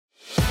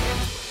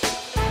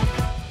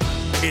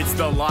It's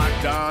the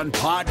Locked On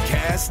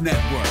Podcast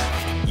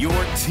Network, your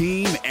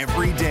team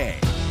every day.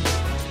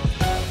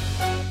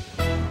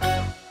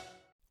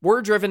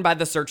 We're driven by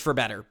the search for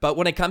better, but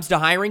when it comes to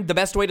hiring, the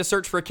best way to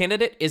search for a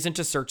candidate isn't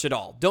to search at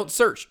all. Don't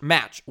search,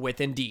 match with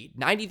Indeed.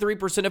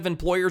 93% of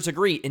employers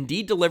agree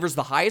Indeed delivers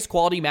the highest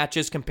quality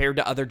matches compared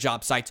to other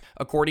job sites,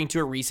 according to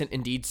a recent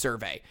Indeed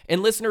survey.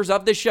 And listeners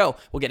of this show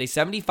will get a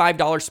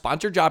 $75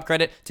 sponsored job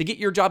credit to get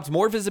your jobs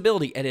more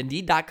visibility at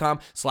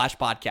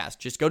Indeed.com/podcast.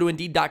 Just go to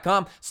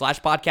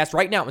Indeed.com/podcast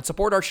right now and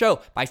support our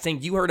show by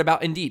saying you heard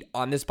about Indeed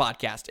on this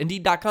podcast.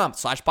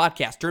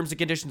 Indeed.com/podcast. Terms and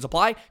conditions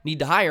apply. Need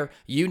to hire?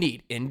 You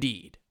need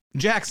Indeed.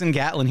 Jackson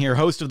Gatlin here,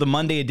 host of the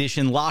Monday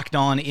edition Locked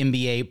On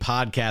NBA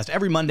podcast.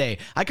 Every Monday,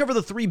 I cover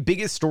the three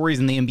biggest stories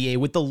in the NBA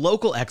with the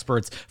local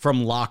experts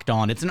from Locked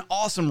On. It's an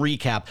awesome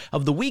recap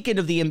of the weekend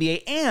of the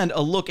NBA and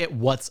a look at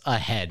what's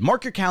ahead.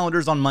 Mark your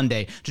calendars on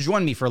Monday to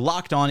join me for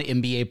Locked On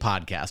NBA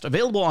podcast,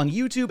 available on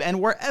YouTube and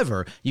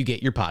wherever you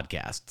get your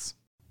podcasts.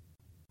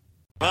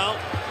 Well,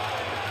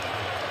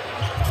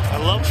 I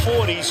love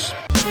 40s.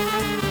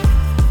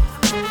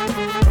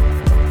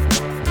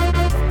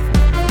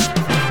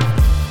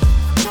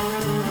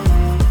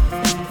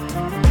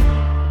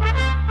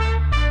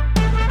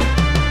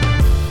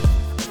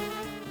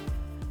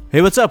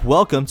 Hey, what's up?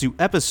 Welcome to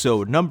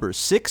episode number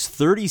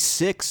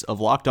 636 of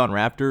Locked On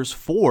Raptors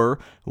for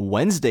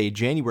Wednesday,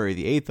 January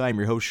the 8th. I'm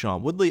your host,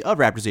 Sean Woodley of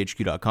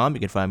RaptorsHQ.com.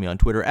 You can find me on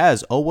Twitter,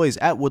 as always,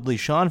 at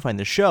WoodleySean. Find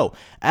the show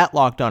at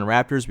Locked On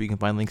Raptors, where you can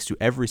find links to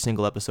every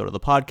single episode of the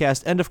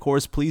podcast. And, of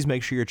course, please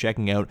make sure you're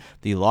checking out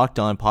the Locked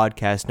On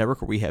Podcast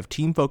Network, where we have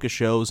team-focused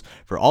shows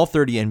for all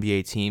 30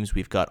 NBA teams.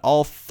 We've got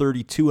all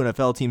 32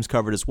 NFL teams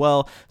covered as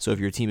well. So if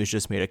your team has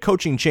just made a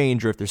coaching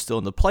change, or if they're still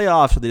in the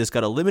playoffs, or they just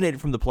got eliminated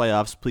from the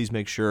playoffs, please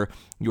make sure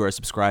you are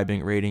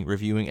subscribing, rating,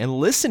 reviewing, and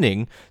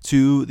listening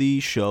to the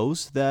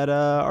shows that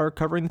are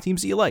covering the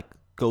teams that you like.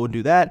 Go and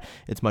do that.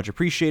 It's much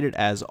appreciated,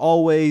 as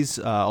always.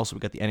 Also, we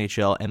got the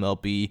NHL,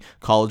 MLB,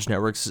 college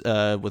networks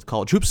with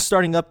college hoops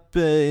starting up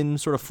in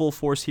sort of full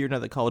force here now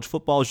that college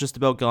football is just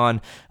about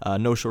gone.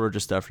 No shortage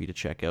of stuff for you to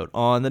check out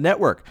on the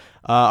network.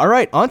 All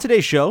right, on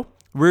today's show,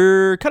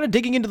 we're kind of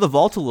digging into the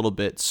vault a little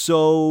bit.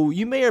 So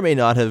you may or may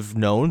not have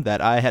known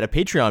that I had a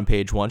Patreon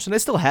page once, and I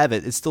still have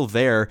it. It's still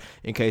there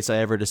in case I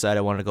ever decide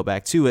I want to go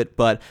back to it.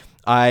 But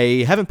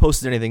I haven't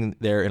posted anything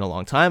there in a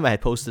long time. I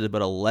had posted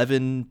about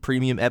 11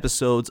 premium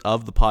episodes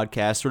of the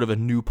podcast, sort of a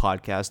new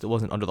podcast. It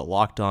wasn't under the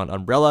Locked On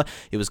umbrella.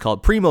 It was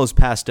called Primo's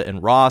Pasta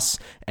and Ross,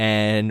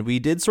 and we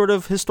did sort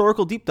of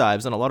historical deep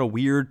dives on a lot of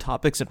weird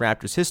topics in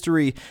Raptors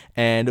history,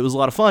 and it was a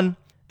lot of fun.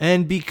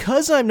 And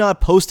because I'm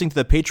not posting to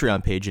the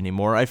Patreon page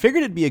anymore, I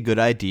figured it'd be a good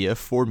idea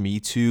for me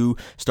to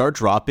start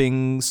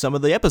dropping some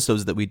of the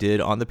episodes that we did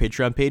on the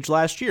Patreon page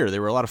last year. They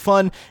were a lot of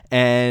fun,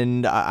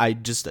 and I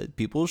just,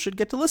 people should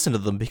get to listen to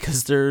them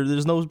because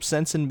there's no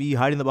sense in me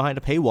hiding them behind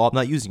a paywall I'm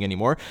not using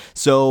anymore.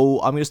 So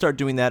I'm going to start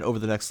doing that over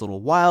the next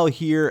little while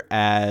here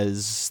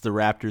as the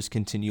Raptors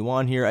continue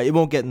on here. It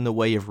won't get in the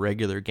way of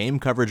regular game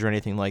coverage or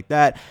anything like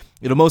that.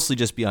 It'll mostly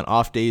just be on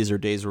off days or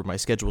days where my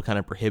schedule kind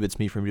of prohibits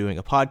me from doing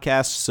a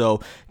podcast. So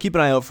keep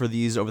an eye out for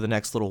these over the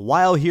next little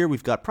while here.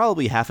 We've got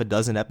probably half a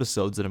dozen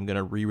episodes that I'm going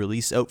to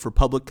re-release out for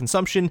public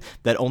consumption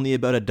that only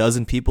about a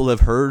dozen people have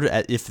heard,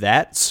 if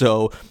that.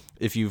 So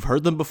if you've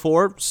heard them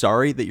before,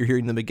 sorry that you're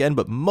hearing them again,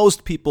 but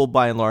most people,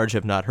 by and large,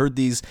 have not heard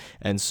these,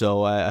 and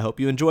so I hope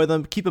you enjoy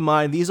them. Keep in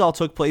mind, these all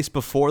took place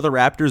before the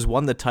Raptors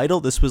won the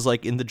title. This was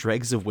like in the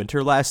dregs of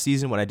winter last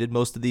season when I did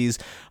most of these.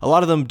 A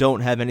lot of them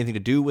don't have anything to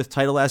do with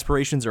title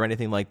aspirations or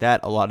anything like that.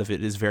 A lot of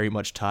it is very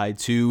much tied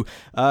to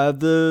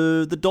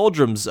the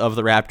doldrums of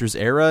the Raptors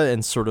era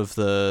and sort of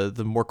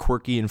the more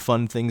quirky and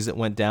fun things that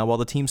went down while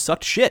the team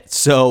sucked shit.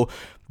 So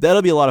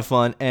that'll be a lot of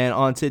fun, and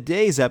on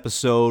today's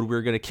episode,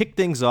 we're going to kick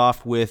things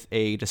off with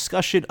a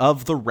discussion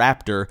of the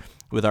Raptor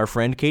with our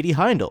friend Katie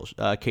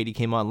Heindl. Katie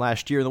came on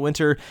last year in the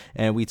winter,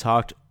 and we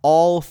talked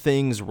all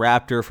things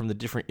Raptor, from the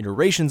different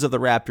iterations of the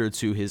Raptor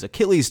to his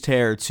Achilles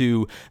tear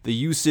to the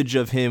usage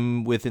of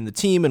him within the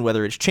team and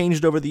whether it's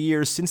changed over the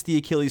years since the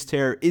Achilles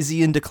tear. Is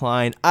he in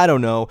decline? I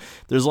don't know.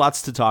 There's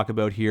lots to talk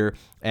about here.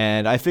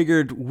 And I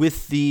figured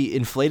with the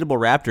inflatable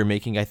Raptor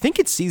making, I think,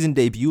 its season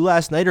debut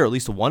last night, or at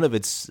least one of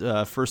its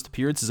first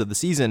appearances of the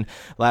season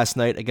last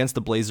night against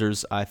the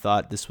Blazers, I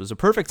thought this was a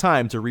perfect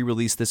time to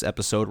re-release this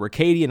episode where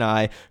Katie and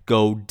I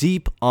go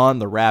deep on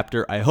the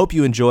Raptor. I hope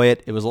you enjoy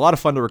it. It was a lot of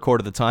fun to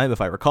record at the time,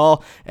 if I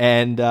recall,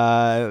 and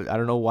I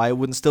don't know why it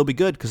wouldn't still be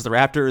good, because the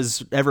Raptor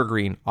is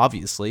evergreen,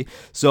 obviously.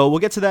 So we'll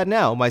get to that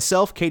now.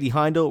 Myself, Katie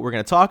Heindl, we're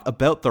going to talk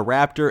about the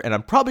Raptor, and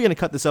I'm probably going to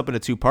cut this up into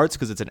two parts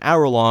because it's an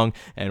hour long,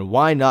 and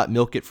why not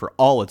milk it for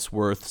all it's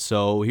worth?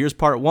 So here's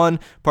part one.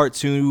 Part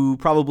two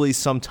probably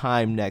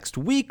sometime next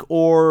week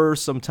or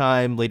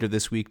sometime later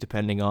this week,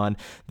 depending on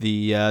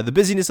the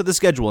busyness of the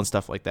schedule and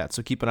stuff like that.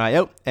 So keep an eye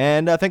out,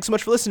 and thanks so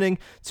much for listening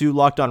to to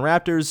Locked On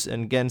Raptors,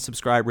 and again,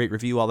 subscribe, rate,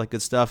 review, all that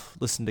good stuff.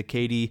 Listen to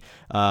Katie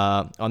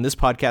on this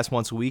podcast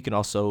once a week, and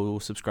also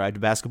subscribe to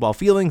Basketball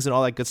Feelings and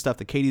all that good stuff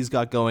that Katie's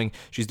got going.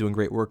 She's doing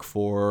great work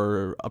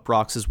for Up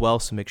Rocks as well,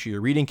 so make sure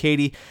you're reading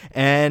Katie.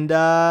 And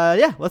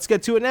yeah, let's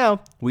get to it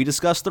now. We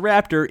discussed the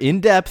Raptor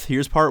in depth.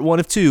 Here's part 1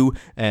 of 2,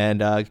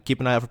 and keep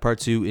an eye out for part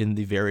 2 in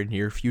the very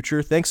near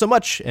future. Thanks so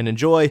much, and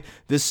enjoy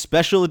this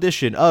special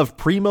edition of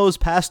Primo's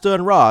Pasta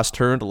and Ross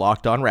turned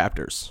Locked On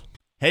Raptors.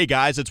 Hey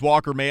guys, it's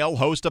Walker Mail,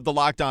 host of the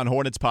Locked On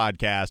Hornets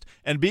podcast,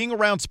 and being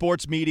around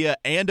sports media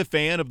and a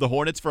fan of the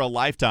Hornets for a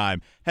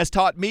lifetime has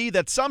taught me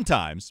that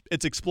sometimes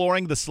it's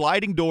exploring the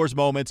sliding doors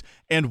moments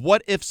and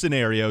what-if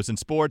scenarios in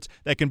sports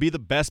that can be the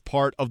best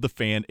part of the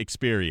fan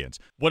experience.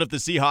 What if the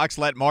Seahawks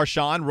let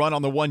Marshawn run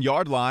on the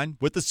 1-yard line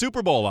with the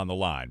Super Bowl on the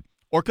line?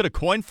 Or could a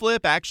coin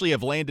flip actually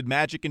have landed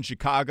Magic in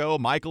Chicago,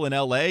 Michael in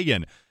L.A.,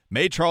 and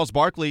made Charles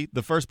Barkley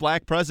the first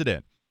black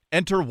president?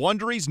 Enter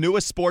Wondery's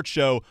newest sports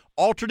show,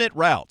 Alternate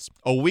Routes,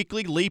 a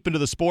weekly leap into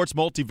the sports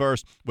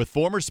multiverse with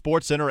former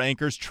SportsCenter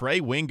anchors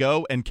Trey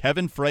Wingo and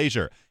Kevin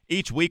Frazier.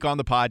 Each week on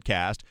the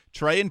podcast,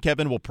 Trey and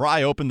Kevin will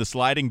pry open the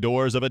sliding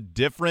doors of a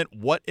different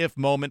what-if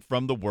moment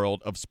from the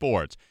world of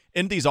sports.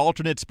 In these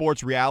alternate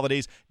sports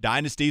realities,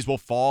 dynasties will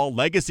fall,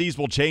 legacies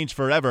will change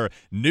forever,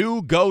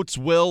 new GOATs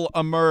will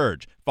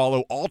emerge.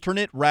 Follow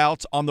Alternate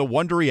Routes on the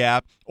Wondery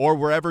app or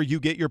wherever you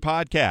get your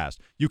podcast.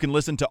 You can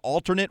listen to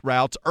Alternate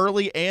Routes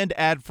early and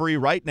ad-free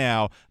right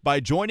now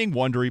by joining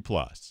Wondery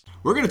Plus.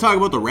 We're going to talk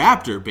about the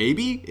Raptor,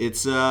 baby.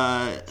 It's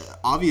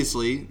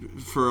obviously,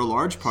 for a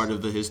large part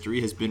of the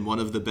history, has been one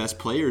of the best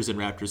players in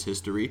Raptors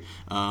history,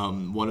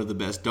 one of the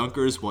best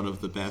dunkers, one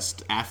of the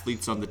best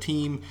athletes on the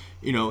team.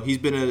 You know, he's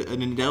been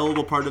an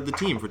indelible part of the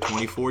team for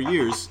 24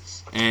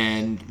 years,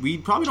 and we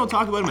probably don't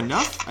talk about him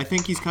enough. I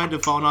think he's kind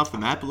of fallen off the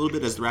map a little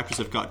bit as the Raptors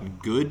have gotten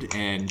good,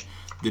 and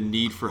the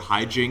need for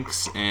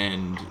hijinks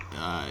and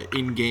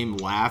in-game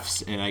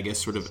laughs and I guess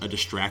sort of a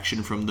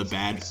distraction from the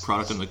bad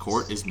product on the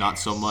court is not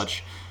so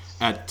much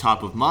at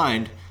top of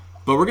mind.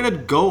 But we're going to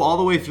go all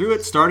the way through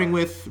it, starting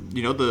with,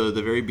 you know, the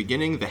very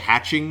beginning, the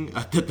hatching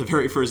at the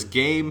very first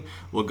game.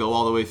 We'll go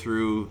all the way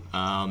through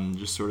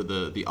just sort of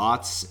the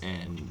aughts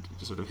and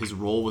just sort of his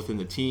role within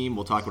the team.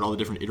 We'll talk about all the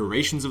different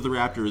iterations of the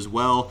Raptor as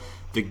well,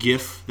 the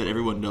GIF that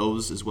everyone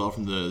knows as well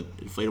from the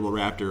inflatable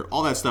Raptor.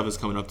 All that stuff is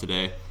coming up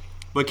today.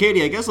 But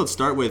Katie, I guess let's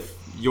start with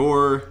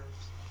your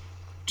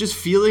just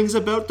feelings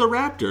about the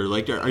Raptor.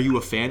 Like, are you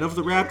a fan of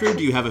the Raptor?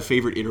 Do you have a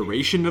favorite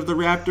iteration of the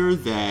Raptor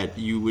that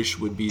you wish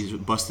would be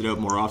busted out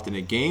more often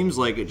at games?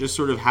 Like, just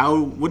sort of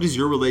what has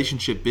your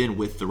relationship been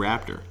with the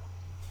Raptor?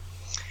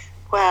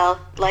 Well,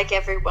 like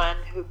everyone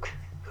who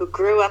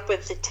grew up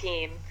with the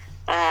team,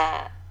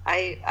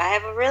 I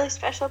have a really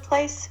special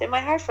place in my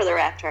heart for the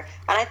Raptor.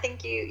 And I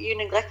think you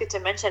neglected to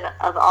mention,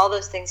 of all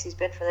those things he's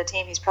been for the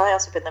team, he's probably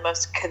also been the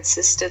most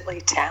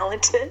consistently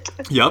talented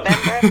member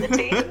of the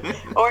team,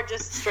 or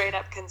just straight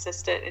up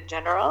consistent in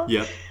general.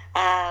 Yep.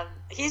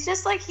 He's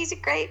just like, he's a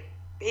great,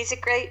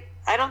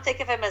 I don't think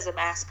of him as a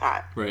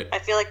mascot. Right. I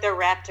feel like the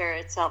Raptor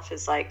itself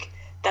is like,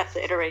 that's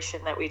the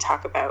iteration that we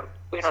talk about.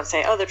 We don't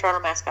say, oh, the Toronto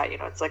mascot, you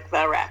know, it's like the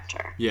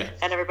Raptor. Yeah.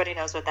 And everybody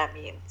knows what that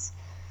means.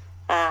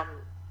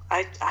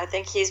 I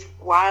think he's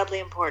wildly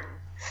important.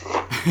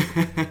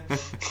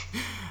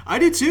 I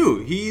do too.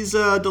 He's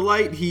a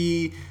delight.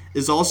 He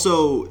is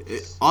also,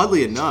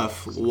 oddly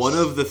enough, one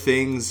of the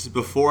things,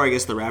 before I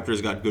guess the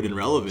Raptors got good and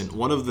relevant,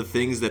 one of the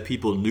things that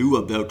people knew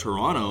about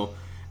Toronto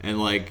and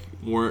like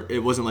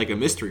it wasn't like a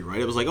mystery,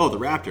 right? It was like, oh, the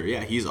Raptor,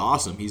 yeah, he's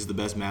awesome. He's the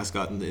best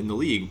mascot in the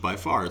league by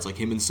far. It's like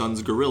him and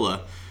Son's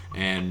gorilla,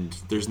 and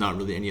there's not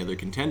really any other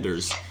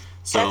contenders.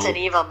 So, that's an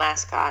evil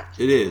mascot.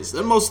 It is.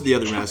 And most of the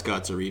other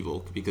mascots are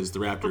evil because the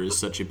Raptor is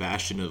such a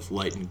bastion of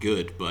light and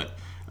good, but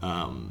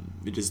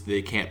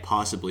they can't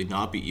possibly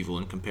not be evil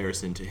in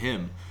comparison to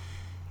him.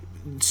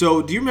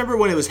 So, do you remember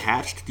when it was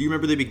hatched? Do you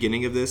remember the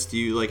beginning of this? Do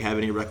you like have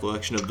any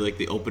recollection of like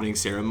the opening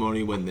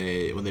ceremony when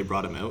they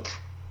brought him out?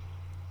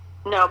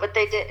 No, but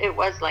they did. It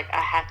was like a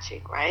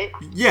hatching, right?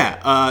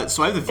 Yeah.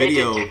 So I have the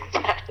video. They did do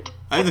that.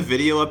 I have the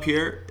video up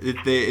here.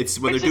 It's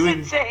when Which they're doing.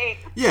 Is insane.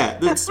 Yeah,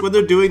 that's when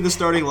they're doing the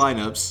starting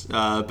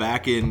lineups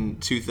back in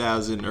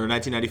 2000 or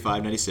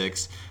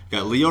 1995-96.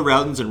 Got Leo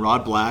Routens and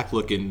Rod Black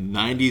looking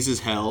 90s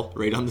as hell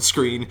right on the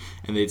screen,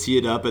 and they tee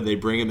it up and they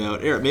bring him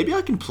out. Eric, maybe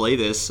I can play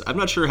this. I'm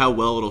not sure how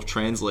well it'll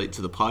translate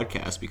to the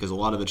podcast because a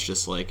lot of it's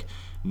just like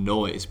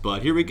noise.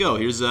 But here we go.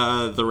 Here's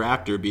the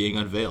Raptor being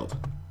unveiled.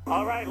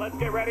 All right, let's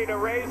get ready to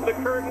raise the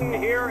curtain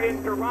here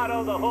in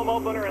Toronto, the home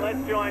opener, and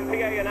let's join PA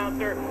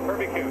announcer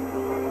Herbie Coon.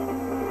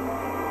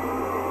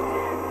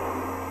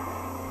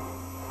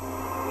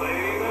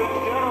 Ladies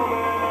and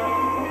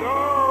gentlemen, the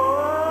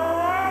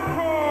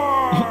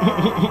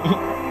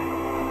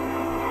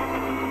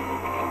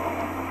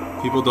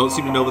Raptor! People don't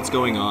seem to know what's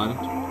going on.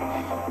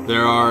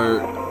 There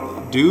are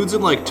dudes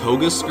in like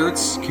toga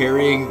skirts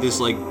carrying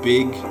this like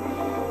big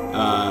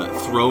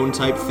throne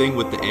type thing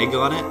with the egg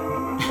on it.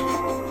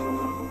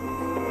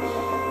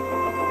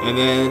 And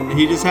then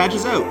he just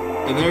hatches out,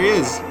 and there he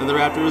is, and the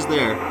Raptor is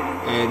there,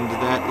 and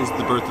that is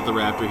the birth of the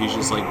Raptor. He's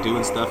just like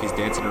doing stuff, he's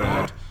dancing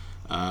around.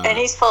 And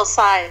he's full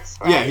size,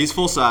 right? Yeah, he's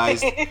full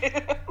size.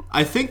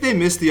 I think they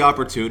missed the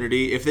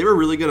opportunity. If they were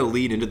really going to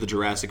lean into the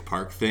Jurassic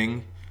Park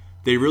thing,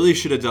 they really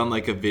should have done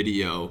like a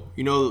video.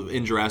 You know,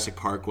 in Jurassic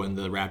Park when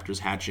the raptor's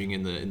hatching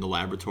in the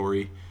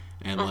laboratory,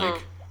 and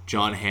like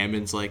John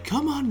Hammond's like,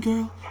 "Come on,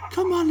 girl,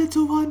 come on,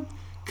 little one,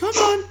 come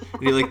on,"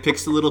 and he like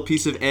picks a little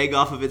piece of egg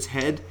off of its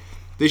head.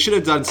 They should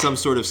have done some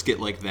sort of skit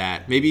like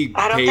that. Maybe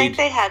I don't think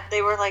they had.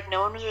 They were like,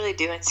 no one was really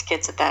doing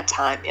skits at that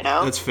time, you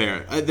know? That's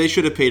fair. They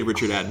should have paid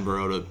Richard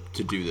Attenborough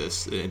to do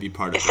this and be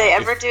part of it. If they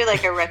ever do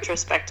like a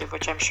retrospective,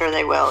 which I'm sure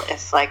they will,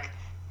 if like,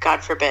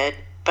 God forbid,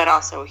 but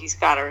also he's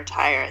got to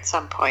retire at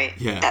some point.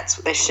 Yeah. That's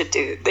what they should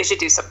do. They should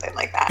do something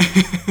like that.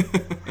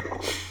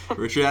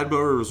 Richard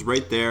Attenborough was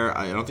right there.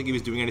 I don't think he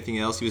was doing anything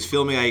else. He was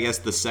filming, I guess,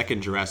 the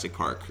second Jurassic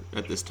Park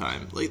at this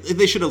time. Like,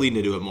 they should have leaned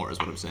into it more, is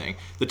what I'm saying.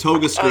 The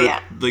toga skirt,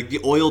 like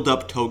the oiled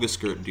up toga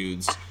skirt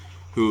dudes,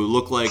 who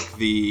look like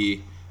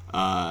the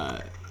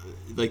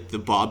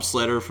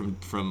bobsledder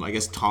from I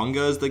guess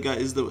Tonga is the guy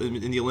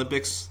in the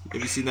Olympics.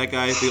 Have you seen that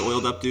guy, the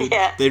oiled up dude?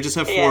 Yeah. They just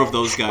have four of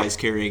those guys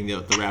carrying the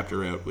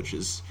Raptor out, which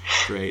is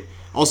great.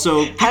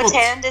 Also, how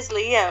tanned is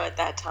Leo at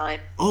that time?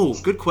 Oh,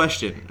 good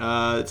question.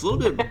 It's a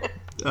little bit.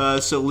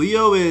 So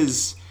Leo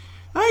is,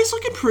 he's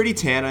looking pretty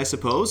tan, I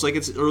suppose. Like,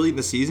 it's early in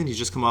the season. He's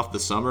just come off the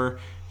summer.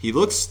 He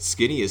looks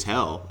skinny as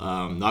hell.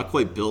 Not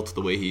quite built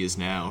the way he is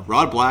now.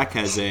 Rod Black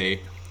has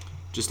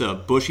just a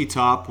bushy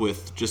top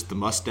with just the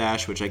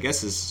mustache, which I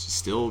guess is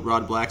still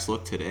Rod Black's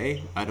look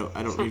today. I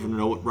don't even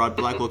know what Rod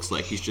Black looks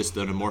like. He's just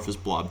an amorphous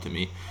blob to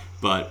me.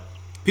 But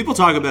people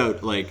talk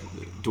about like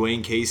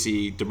Dwayne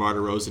Casey, DeMar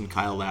DeRozan,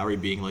 Kyle Lowry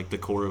being like the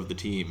core of the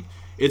team.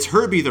 It's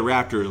Herbie the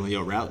Raptor and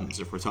Leo Routens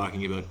if we're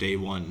talking about day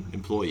one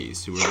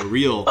employees who are the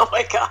real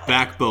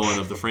backbone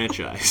of the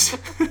franchise.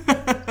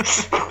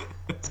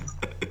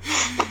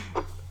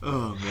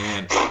 Oh,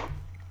 man.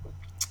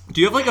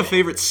 Do you have like a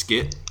favorite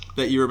skit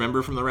that you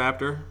remember from the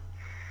Raptor?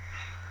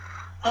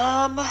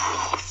 I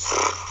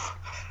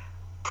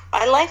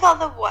like all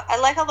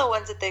the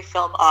ones that they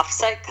film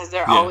offsite because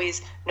they're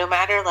always, no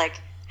matter like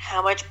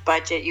how much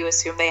budget you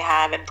assume they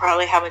have and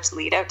probably how much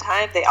lead out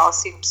time, they all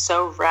seem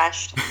so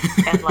rushed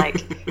and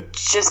like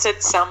just at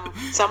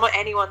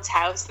anyone's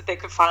house that they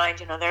could find,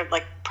 you know, they're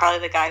like probably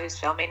the guy who's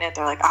filming it,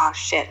 they're like, oh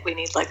shit, we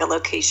need like a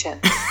location,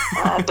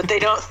 but they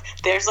don't,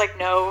 there's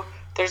no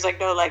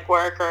like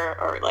work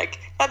or like,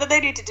 not that they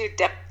need to do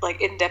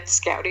in-depth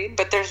scouting,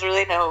 but there's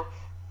really no,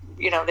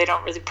 you know, they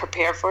don't really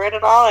prepare for it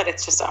at all, and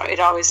it's just, it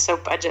always so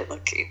budget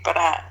looking, but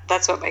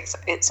that's what makes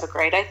it so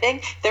great. I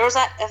think there was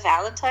a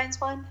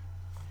Valentine's one,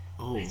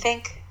 I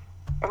think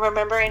I'm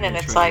remembering, and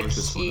it's like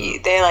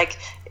they like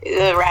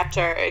the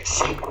Raptor.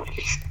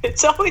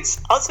 It's always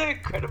also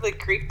incredibly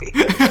creepy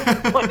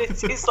when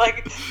he's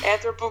like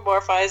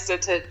anthropomorphized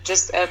into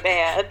just a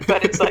man,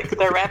 but it's like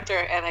the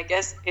Raptor, and I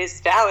guess his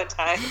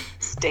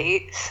Valentine's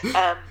date.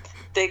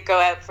 They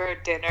go out for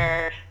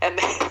dinner, and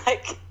they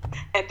like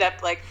end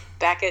up like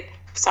back at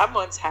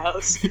someone's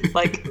house,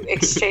 like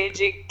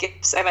exchanging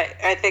gifts, and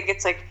I think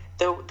it's like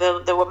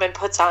the woman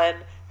puts on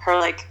her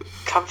like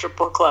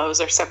comfortable clothes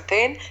or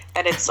something,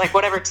 and it's like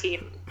whatever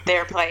team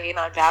they're playing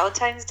on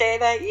Valentine's Day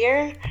that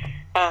year,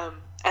 and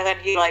then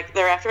he like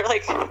the Raptor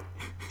like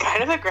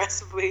kind of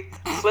aggressively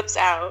flips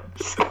out,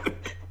 and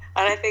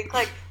I think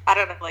like I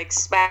don't know, like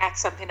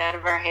smacks something out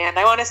of her hand.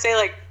 I want to say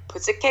like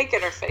puts a cake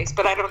in her face,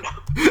 but I don't know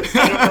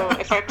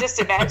if I'm just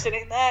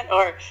imagining that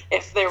or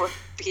if there would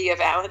be a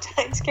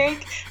Valentine's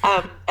cake,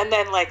 and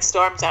then like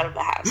storms out of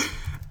the house.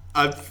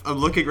 I'm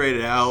looking right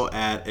now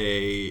at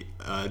a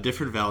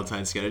different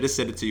Valentine's skit. I just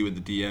sent it to you in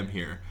the DM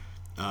here.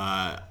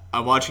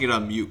 I'm watching it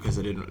on mute because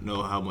I didn't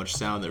know how much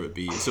sound there would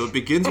be. So it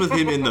begins with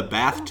him in the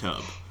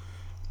bathtub,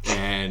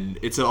 and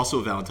it's also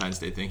a Valentine's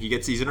Day thing.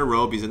 He's in a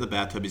robe, he's in the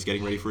bathtub, he's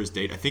getting ready for his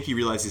date. I think he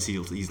realizes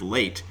he's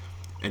late,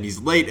 and he's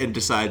late and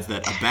decides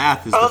that a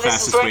bath is the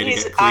fastest way to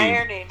get clean.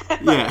 Ironing.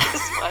 Yeah,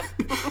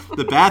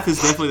 the bath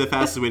is definitely the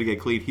fastest way to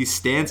get clean. He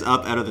stands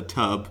up out of the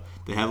tub.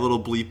 They have a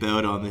little bleep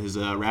out on his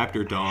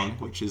Raptor dong,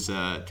 which is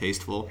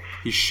tasteful.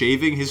 He's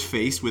shaving his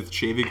face with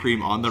shaving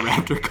cream on the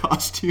Raptor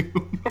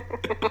costume.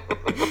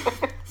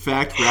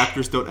 Fact,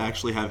 Raptors don't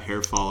actually have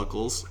hair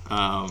follicles.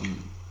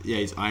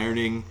 He's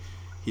ironing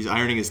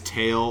his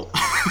tail.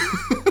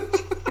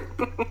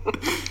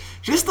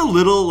 Just a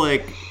little,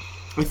 like,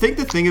 I think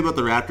the thing about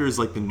the Raptor is,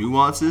 like, the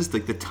nuances,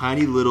 like, the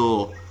tiny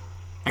little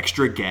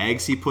extra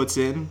gags he puts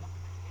in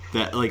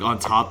that, like, on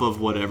top of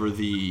whatever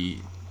the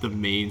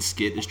main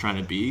skit is trying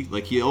to be.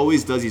 Like, he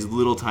always does these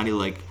little tiny,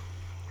 like,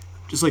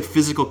 just like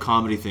physical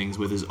comedy things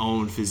with his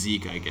own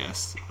physique, I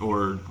guess,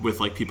 or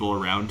with like people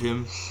around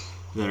him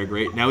that are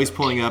great. Now he's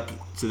pulling up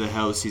to the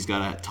house. He's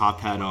got a top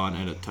hat on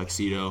and a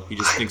tuxedo. He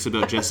just thinks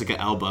about Jessica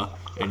Alba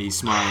and he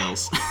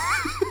smiles.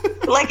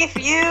 Like if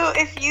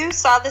you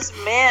saw this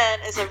man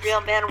as a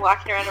real man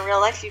walking around in real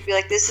life, you'd be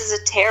like, this is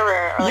a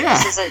terror, or like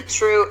this is a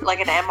true, like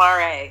an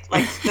MRA.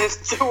 Like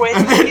the way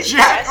and that then he's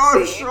Jack dressed.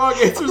 Armstrong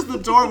answers the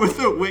door with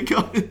a wig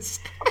on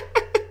his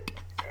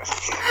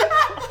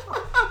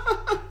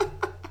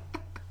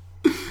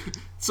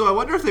So I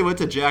wonder if they went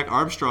to Jack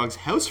Armstrong's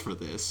house for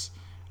this.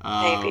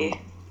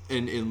 Maybe.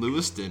 In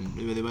Lewiston,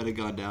 maybe they might have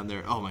gone down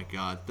there. Oh my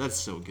God, that's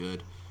so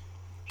good.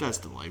 That's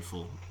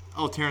delightful.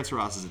 Oh, Terrence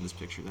Ross is in this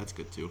picture. That's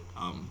good too.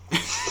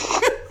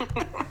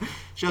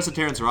 Shouts to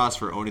Terrence Ross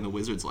for owning the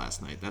Wizards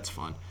last night. That's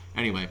fun.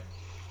 Anyway,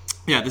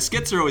 yeah, the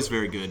skits are always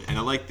very good, and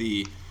I like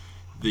the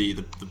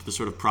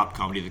sort of prop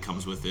comedy that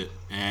comes with it.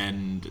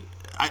 And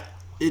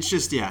it's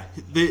just, yeah,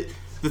 the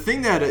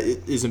thing that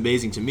is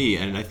amazing to me,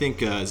 and I think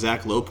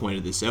Zach Lowe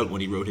pointed this out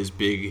when he wrote his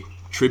big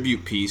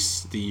tribute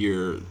piece the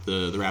year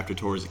the Raptor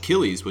tore his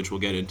Achilles, which we'll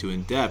get into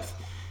in depth.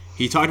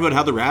 He talked about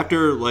how the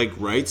Raptor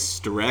writes,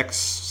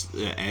 directs,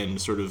 and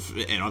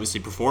obviously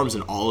performs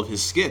in all of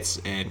his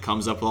skits and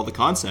comes up with all the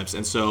concepts.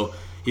 And so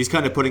he's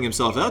kind of putting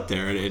himself out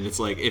there, and it's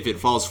like if it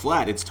falls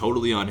flat, it's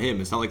totally on him.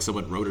 It's not like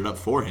someone wrote it up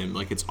for him;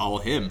 like it's all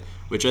him,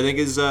 which I think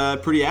is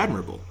pretty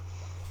admirable.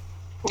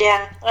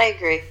 Yeah, I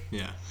agree.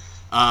 Yeah,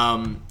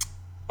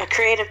 a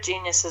creative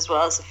genius as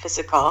well as a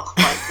physical.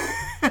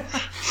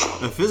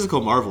 A physical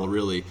marvel,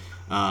 really.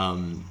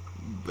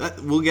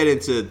 We'll get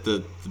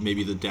into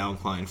maybe the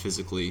downcline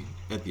physically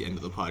at the end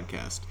of the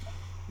podcast.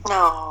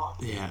 No.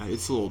 Yeah,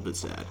 it's a little bit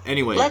sad.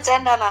 Anyway. Let's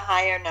end on a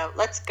higher note.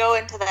 Let's go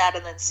into that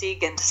and then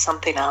seek into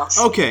something else.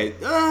 Okay.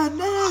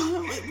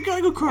 No, we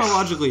gotta go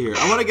chronologically here.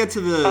 I want to get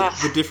to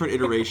the different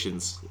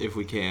iterations, if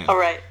we can. All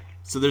right.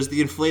 So there's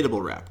the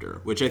inflatable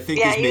Raptor, which I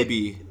think is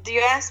maybe...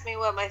 You asked me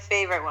what my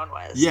favorite one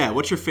was. Yeah,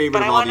 what's your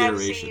favorite of all the iterations? But I want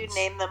to see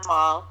you name them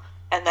all,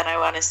 and then I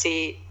want to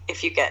see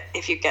if you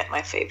get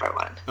my favorite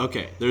one.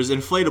 Okay, there's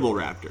inflatable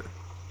Raptor,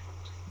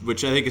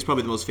 which I think is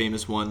probably the most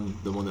famous one,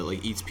 the one that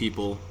eats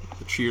people,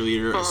 a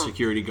cheerleader, a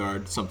security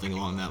guard, something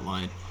along that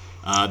line.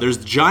 There's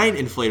the giant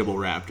inflatable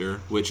Raptor,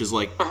 which is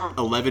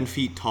 11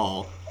 feet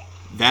tall.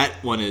 That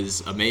one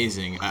is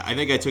amazing. I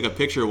think I took a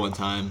picture one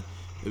time.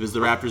 It was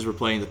the Raptors were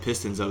playing the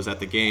Pistons. I was at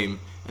the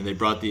game, and they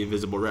brought the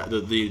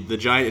the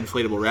giant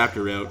inflatable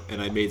Raptor out, and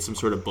I made some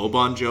sort of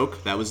Boban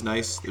joke. That was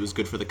nice. It was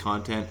good for the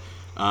content.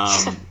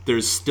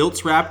 There's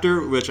Stilts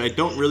Raptor, which I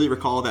don't really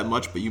recall that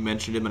much, but you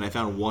mentioned him, and I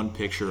found one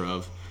picture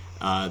of.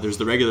 There's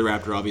the regular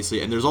Raptor,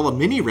 obviously, and there's all the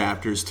mini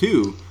Raptors,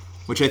 too,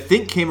 which I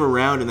think came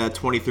around in that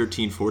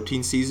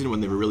 2013-14 season when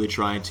they were really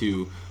trying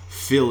to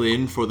fill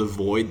in for the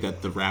void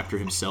that the Raptor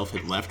himself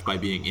had left by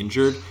being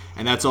injured.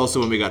 And that's also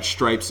when we got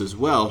Stripes as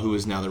well, who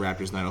is now the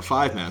Raptors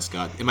 905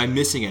 mascot. Am I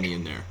missing any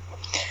in there?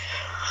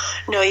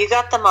 No, you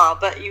got them all,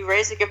 but you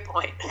raise a good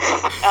point.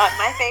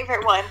 My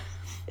favorite one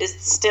is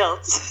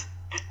Stilts,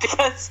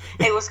 because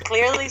it was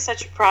clearly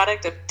such a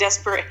product of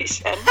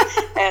desperation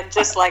and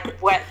just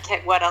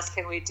what else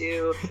can we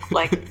do?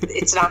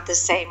 It's not the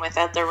same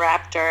without the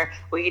Raptor.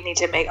 We need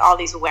to make all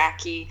these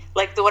wacky,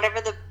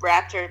 whatever the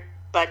Raptor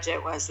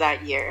budget was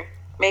that year.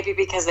 Maybe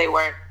because they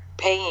weren't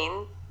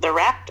paying the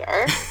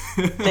Raptor,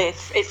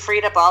 it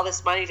freed up all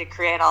this money to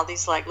create all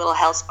these little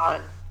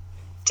hellspawn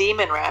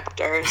demon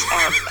Raptors.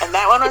 And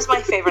that one was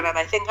my favorite, and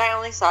I think I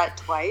only saw it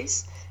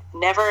twice.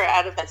 Never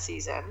out of that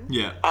season.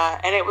 Yeah.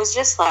 And it was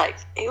just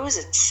it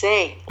was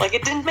insane.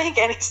 It didn't make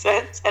any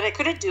sense, and it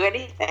couldn't do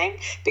anything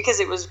because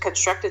it was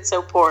constructed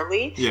so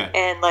poorly. Yeah.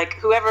 And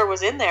whoever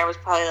was in there was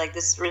probably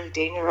this is really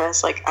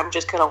dangerous. I'm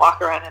just gonna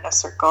walk around in a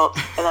circle,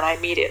 and then I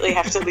immediately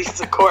have to leave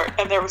the court.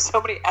 And there were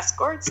so many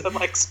escorts and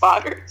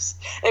spotters.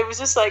 It was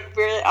just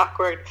really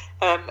awkward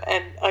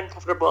and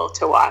uncomfortable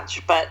to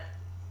watch. But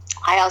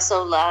I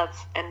also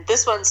love, and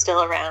this one's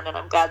still around, and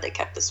I'm glad they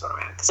kept this one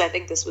around because I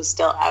think this was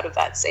still out of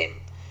that same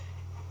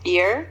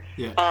year.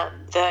 Yeah.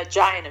 The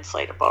giant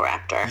inflatable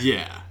Raptor.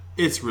 Yeah,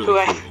 it's really cool.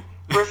 Who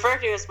I refer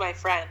to as my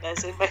friend,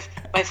 as in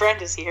my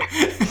friend is here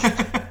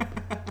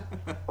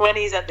when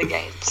he's at the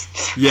games.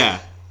 Yeah,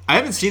 I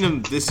haven't seen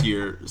him this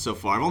year so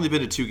far. I've only been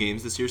to 2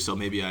 games this year, so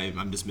maybe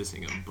I'm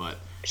dismissing him. But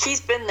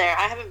he's been there.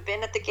 I haven't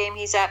been at the game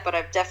he's at, but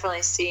I've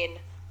definitely seen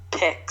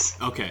pics.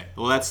 Okay,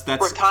 well that's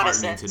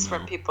reconnaissance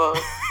from people.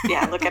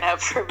 Yeah, looking out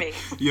for me.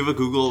 You have a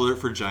Google alert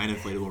for giant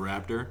inflatable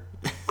Raptor?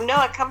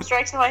 No, it comes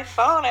right to my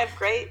phone. I have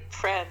great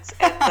friends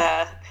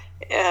and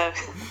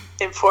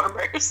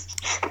informers.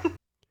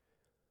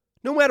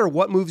 No matter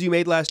what moves you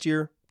made last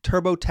year,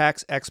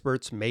 TurboTax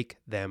experts make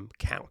them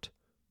count.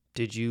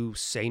 Did you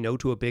say no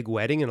to a big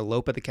wedding and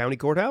elope at the county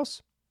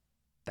courthouse?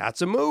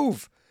 That's a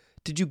move.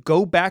 Did you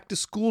go back to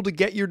school to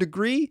get your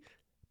degree?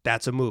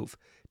 That's a move.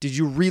 Did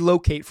you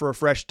relocate for a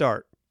fresh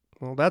start?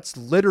 Well, that's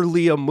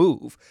literally a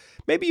move.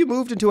 Maybe you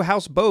moved into a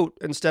houseboat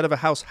instead of a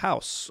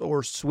house,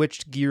 or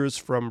switched gears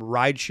from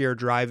rideshare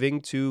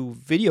driving to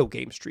video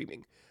game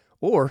streaming.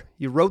 Or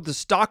you rode the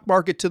stock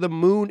market to the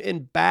moon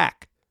and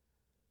back.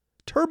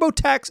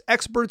 TurboTax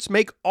experts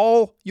make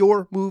all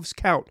your moves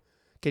count,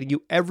 getting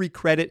you every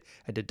credit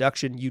and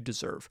deduction you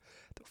deserve.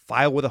 They'll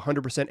file with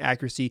 100%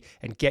 accuracy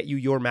and get you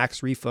your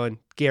max refund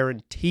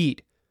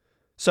guaranteed.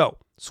 So,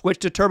 switch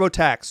to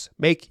TurboTax.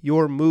 Make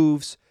your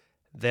moves.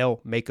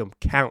 They'll make them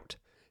count.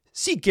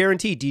 See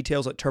guarantee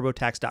details at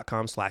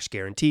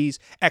turbotax.com/guarantees.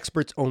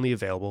 Experts only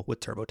available with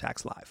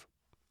TurboTax Live.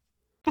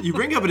 You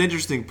bring up an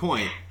interesting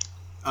point.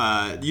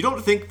 You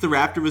don't think the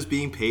Raptor was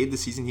being paid the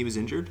season he was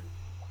injured?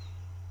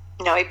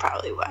 No, he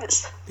probably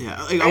was.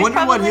 Yeah, I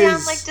wonder what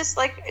his on just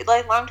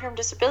long-term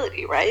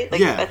disability, right?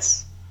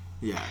 That's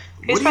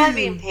He's probably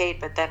being paid,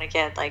 but then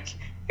again,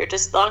 you're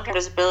just long-term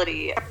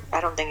disability. I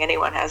don't think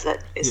anyone has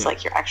that. It's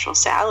your actual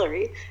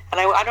salary,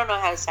 and I don't know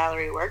how his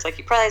salary works.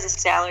 He probably has a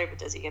salary, but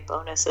does he get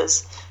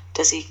bonuses?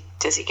 Does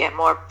he get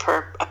more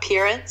per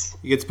appearance?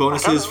 He gets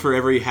bonuses for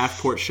every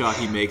half-court shot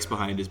he makes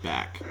behind his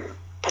back.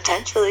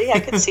 Potentially, I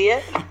could see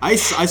it. I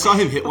saw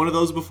him hit one of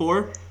those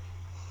before.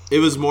 It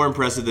was more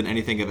impressive than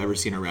anything I've ever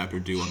seen a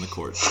Raptor do on the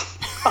court.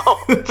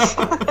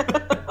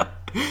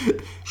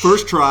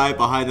 First try,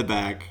 behind the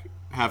back,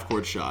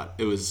 half-court shot.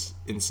 It was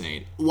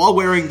insane. While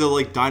wearing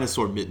the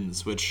dinosaur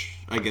mittens, which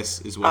I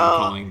guess is what I'm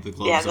calling the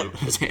gloves over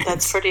his hands.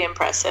 That's pretty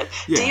impressive.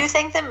 Yeah. Do you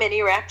think the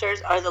mini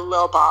Raptors are the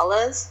Lil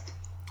Ballas?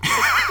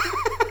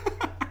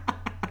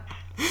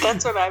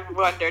 That's what I've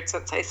wondered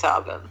since I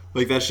saw them.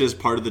 That's just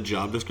part of the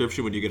job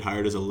description when you get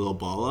hired as a Lil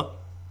Balla?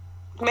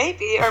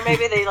 Maybe, or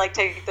maybe they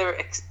take their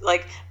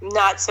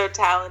not so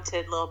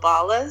talented Lil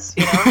Ballas,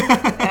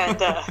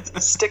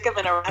 and stick them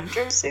in a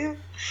Raptor suit.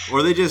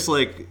 Or they just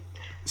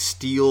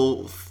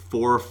steal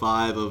 4 or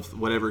 5 of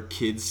whatever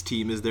kids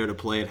team is there to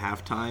play at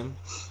halftime.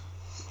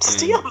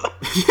 Steal them.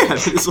 Yeah,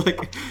 it's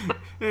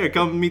hey,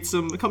 come meet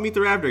the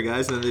Raptor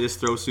guys, and then they just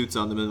throw suits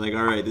on them and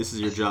all right, this is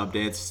your job,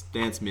 dance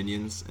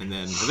minions, and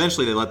then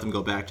eventually they let them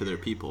go back to their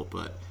people,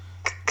 but.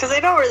 Because they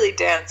don't really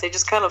dance, they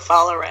just kind of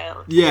fall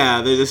around.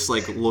 Yeah, they just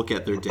look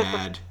at their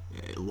dad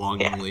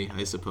longingly,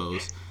 I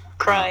suppose.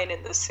 Crying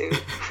in the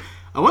suit.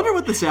 I wonder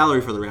what the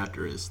salary for the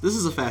Raptor is. This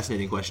is a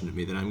fascinating question to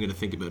me that I'm going to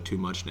think about too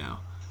much now.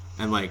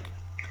 And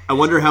I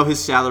wonder how his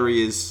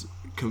salary is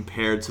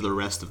compared to the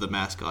rest of the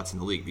mascots in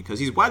the league, because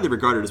he's widely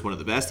regarded as one of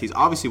the best. He's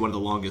obviously one of the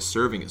longest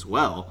serving as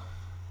well.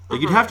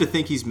 You'd have to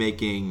think he's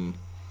making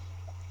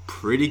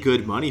pretty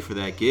good money for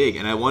that gig.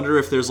 And I wonder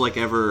if there's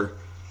ever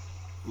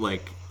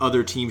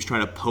other teams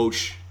trying to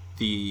poach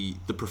the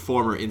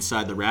performer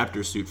inside the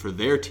Raptor suit for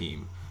their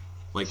team.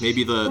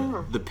 Maybe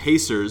the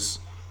Pacers,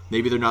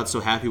 maybe they're not so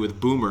happy with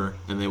Boomer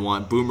and they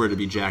want Boomer to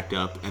be jacked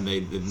up, and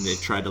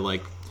they've tried to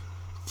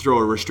throw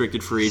a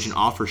restricted free agent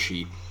offer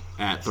sheet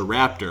at the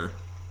Raptor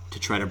to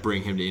try to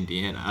bring him to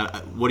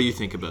Indiana. What do you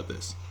think about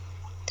this?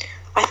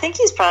 I think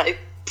he's probably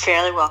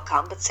fairly well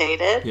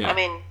compensated. Yeah. I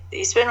mean,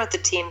 he's been with the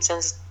team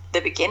since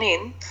the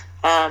beginning.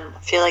 I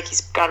feel like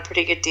he's got a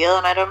pretty good deal,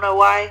 and I don't know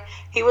why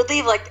he would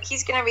leave.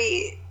 He's going to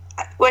be,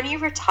 when he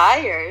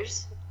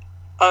retires,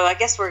 I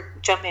guess we're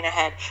jumping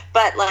ahead,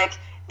 but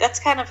that's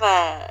kind of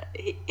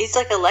he's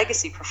a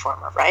legacy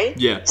performer, right?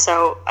 Yeah.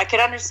 So I could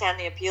understand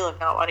the appeal of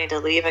not wanting to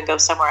leave and go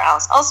somewhere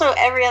else. Also,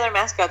 every other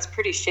mascot's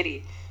pretty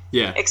shitty.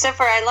 Yeah. Except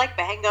for I like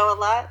Bango a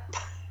lot.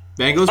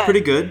 Bango's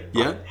pretty good,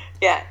 yeah.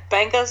 Yeah,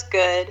 Bango's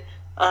good.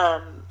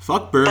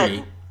 Fuck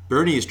Bernie.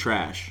 Bernie is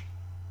trash.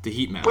 The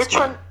Heat mascot. Which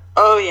one?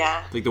 Oh,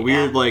 yeah. The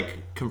weird,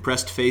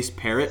 compressed face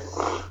parrot.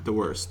 The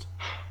worst.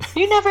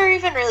 You never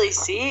even really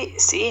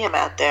see him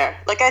out there.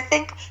 I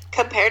think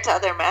compared to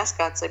other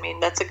mascots, I mean,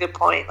 that's a good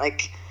point.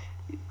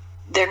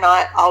 They're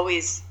not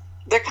always...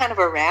 They're kind of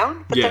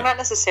around, but they're not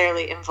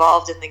necessarily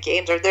involved in the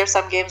games. Or there's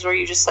some games where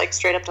you just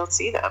straight up don't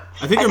see them.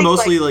 I think they're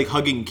mostly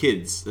hugging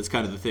kids. That's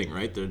kind of the thing,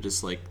 right? They're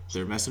just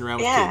they're messing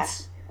around with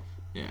kids.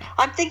 Yeah.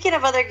 I'm thinking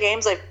of other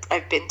games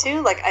I've been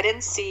to. I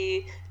didn't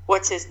see,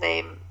 what's his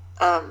name,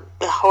 the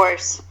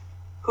horse,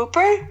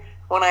 Hooper,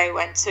 when I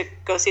went to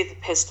go see the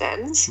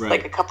Pistons,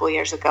 a couple of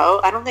years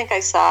ago. I don't think I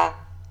saw,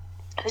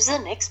 who's the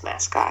Knicks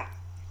mascot?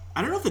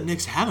 I don't know if the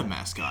Knicks have a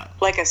mascot.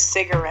 A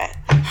cigarette.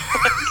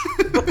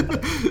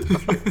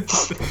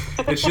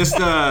 It's just,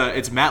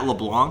 it's Matt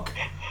LeBlanc.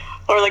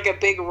 Or a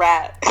big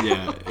rat.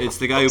 Yeah, it's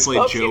the guy who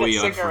played Joey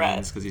on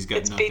Friends, because he's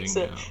got nothing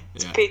pizza. now.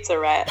 It's Pizza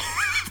Rat.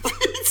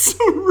 Pizza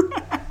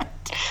Rat.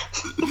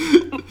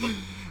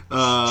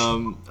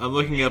 I'm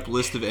looking up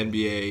list of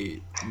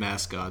NBA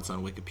mascots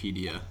on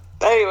Wikipedia.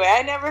 Anyway,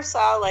 I never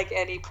saw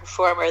any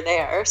performer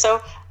there.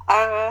 So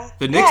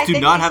the Knicks do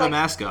not have a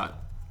mascot.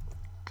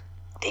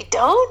 They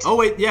don't? Oh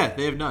wait, yeah,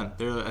 they have none.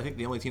 They're I think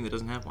the only team that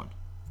doesn't have one.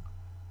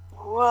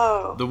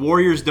 Whoa. The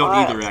Warriors don't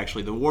either.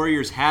 Actually, the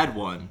Warriors had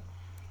one,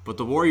 but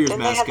the Warriors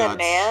mascots. They have the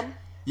man?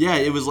 Yeah,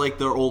 it was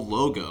their old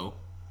logo,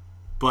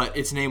 but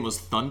its name was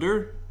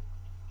Thunder.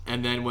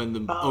 And then when the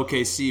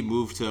OKC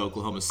moved to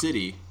Oklahoma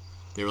City,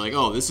 they were like,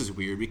 "Oh, this is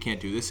weird. We can't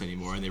do this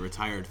anymore," and they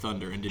retired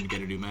Thunder and didn't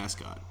get a new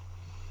mascot.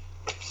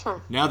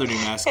 Now their new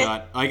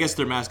mascot, I guess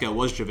their mascot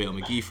was JaVale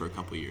McGee for a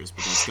couple of years,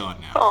 but that's gone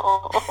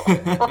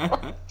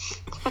now.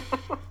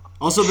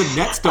 Also, the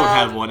Nets don't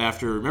have one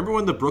after. Remember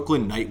when the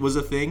Brooklyn Knight was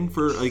a thing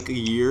for a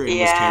year and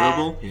was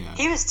terrible? Yeah,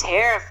 he was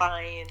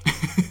terrifying.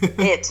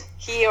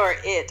 He or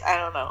it, I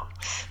don't know.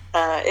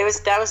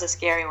 That was a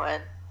scary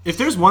one. If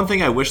there's one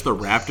thing I wish the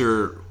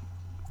Raptor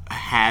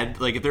had,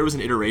 if there was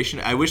an iteration,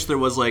 I wish there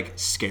was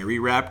Scary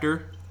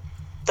Raptor.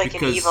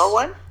 An evil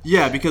one?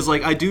 Yeah, because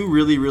I do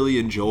really, really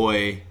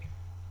enjoy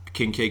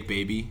King Cake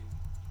Baby.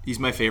 He's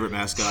my favorite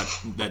mascot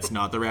that's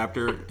not the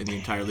Raptor in the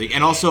entire league.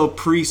 And also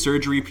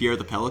pre-surgery Pierre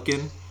the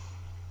Pelican.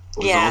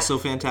 was also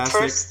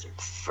fantastic.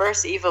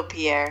 First Evil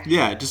Pierre.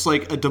 Yeah, just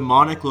like a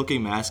demonic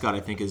looking mascot, I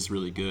think is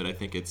really good. I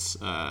think it's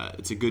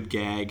a good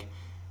gag.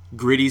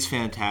 Gritty's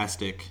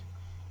fantastic.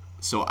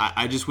 So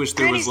I just wish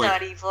there Gritty's was like.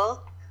 Gritty's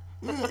not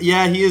evil.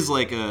 Yeah, he is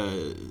like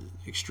a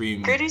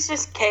extreme. Gritty's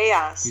just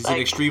chaos. He's an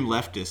extreme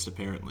leftist,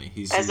 apparently.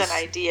 He's an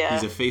idea.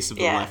 He's a face of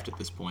the left at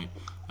this point.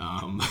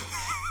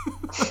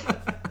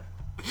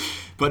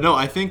 But no,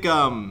 I think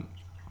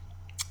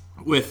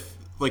with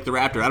like the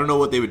Raptor, I don't know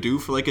what they would do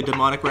for like a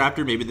demonic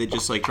Raptor. Maybe they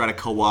just like try to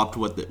co-opt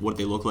what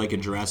they look like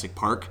in Jurassic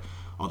Park.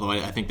 Although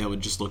I think that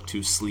would just look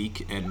too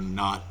sleek and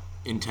not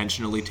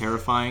intentionally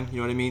terrifying. You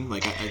know what I mean?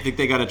 Like I think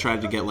they got to try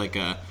to get like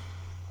a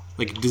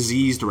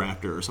diseased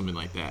Raptor or something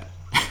like that.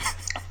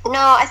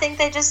 No, I think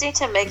they just need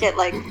to make it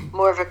like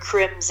more of a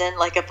crimson,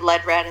 like a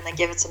blood red, and then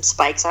give it some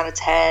spikes on its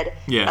head.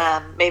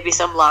 Yeah. Maybe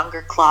some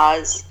longer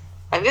claws.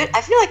 I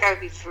feel like I would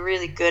be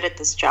really good at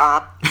this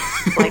job,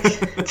 like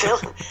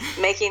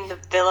making the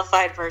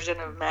vilified version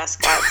of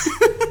mascots.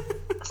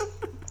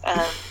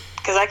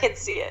 Because I can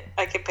see it,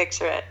 I can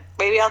picture it.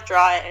 Maybe I'll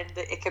draw it, and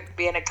it could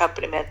be an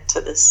accompaniment to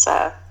this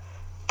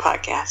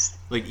podcast.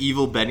 Like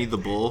evil Benny the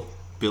Bull,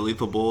 Billy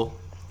the Bull.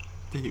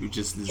 Who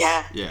just is,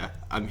 yeah,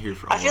 I'm here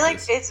for all of this. I feel like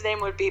its name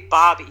would be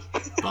Bobby.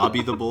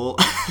 Bobby the Bull.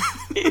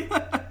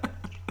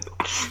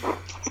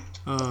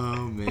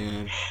 Oh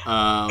man.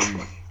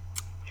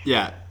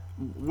 Yeah.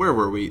 Where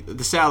were we?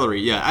 The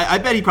salary. Yeah, I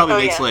bet he probably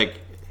makes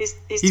like.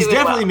 He's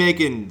definitely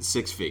making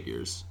six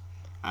figures.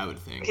 I would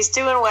think he's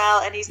doing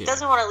well, and he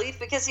doesn't want to leave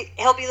because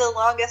he'll be the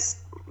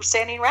longest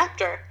standing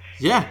Raptor.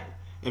 Yeah,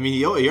 I mean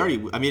he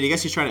already. I mean I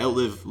guess he's trying to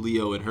outlive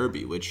Leo and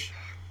Herbie, which.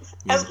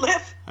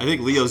 Outlive. I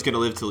think Leo's gonna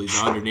live till he's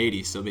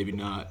 180, so maybe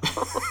not.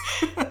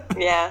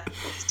 Yeah,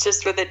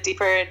 just with a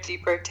deeper and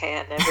deeper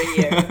tan every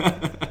year.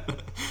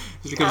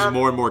 He becomes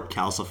more and more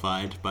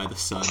calcified by the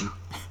sun.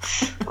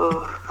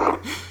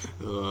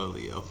 Oh,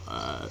 Leo.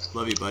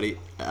 Love you, buddy.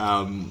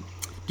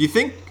 Do you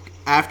think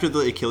after the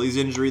Achilles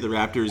injury, the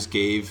Raptors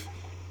gave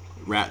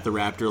the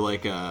Raptor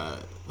like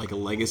a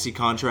legacy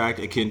contract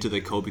akin to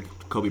the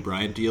Kobe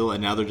Bryant deal,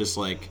 and now they're just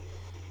like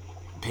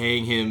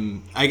paying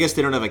him? I guess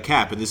they don't have a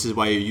cap, and this is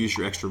why you use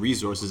your extra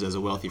resources as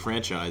a wealthy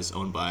franchise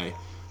owned by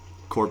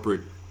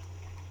corporate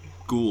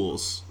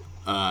ghouls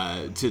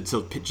to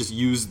just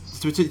use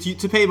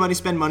to pay money,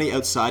 spend money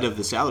outside of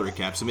the salary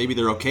cap. So maybe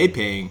they're okay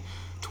paying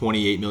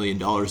 $28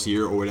 million a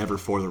year or whatever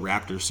for the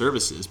Raptor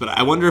services. But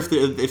I wonder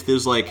if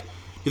there's like, do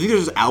you think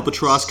there's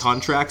albatross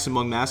contracts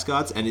among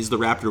mascots, and is the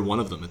Raptor one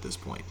of them at this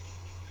point?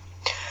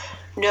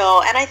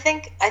 No, and I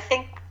think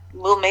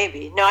well,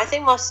 maybe. No, I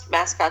think most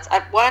mascots.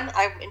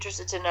 I'm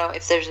interested to know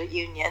if there's a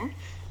union.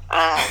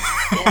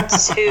 And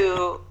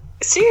two,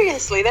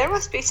 seriously, there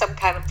must be some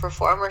kind of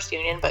performers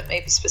union, but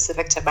maybe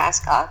specific to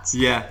mascots.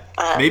 Yeah,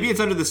 maybe it's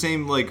under the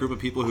same like group of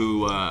people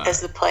who. As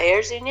the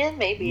players union,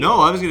 maybe. No,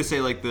 I was gonna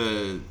say like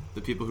the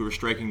people who were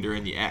striking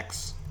during the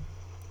X.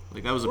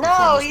 Like that was a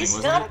performance thing,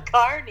 wasn't it? No, he's not a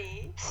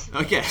carny.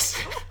 I guess.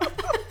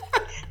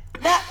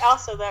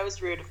 That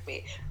was rude of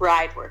me.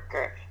 Ride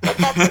worker. But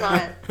that's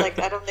not, like,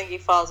 I don't think he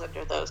falls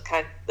under those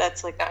kind.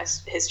 That's, like, not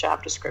his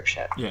job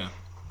description. Yeah.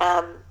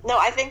 No,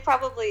 I think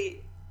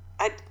probably,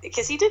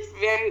 because he did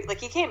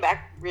he came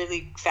back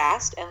really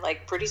fast and,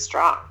 like, pretty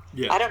strong.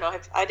 Yeah. I don't know.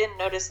 I didn't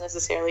notice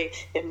necessarily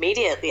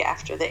immediately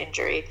after the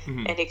injury,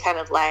 and he kind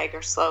of lagged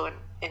or slow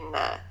in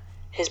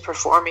his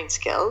performing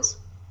skills.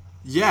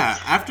 Yeah,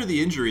 after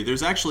the injury,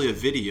 there's actually a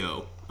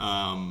video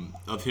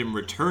of him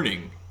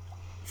returning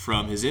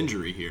from his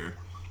injury here.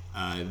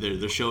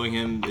 They're showing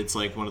him, it's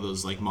like one of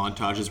those like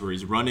montages where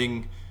he's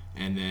running,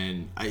 and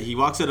then he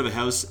walks out of a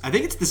house. I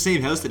think it's the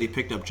same house that he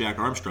picked up Jack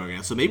Armstrong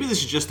at, so maybe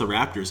this is just the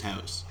Raptors'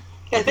 house.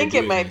 I think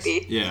it might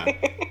be. Yeah.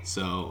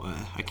 So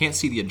I can't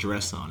see the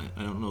address on it.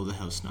 I don't know the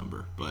house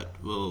number, but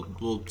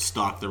we'll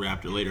stalk the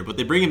Raptor later. But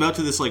they bring him out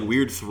to this like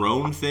weird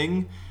throne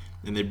thing,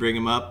 and they bring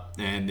him up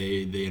and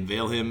they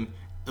unveil him.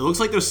 It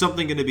looks like there's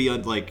something going to be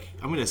I'm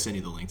going to send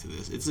you the link to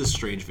this. It's a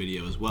strange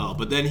video as well.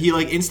 But then he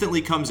like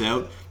instantly comes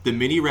out. The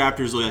mini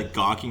Raptors are like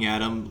gawking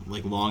at him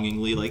like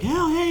longingly, like,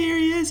 hell, hey, here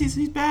he is.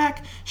 He's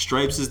back.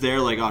 Stripes is there,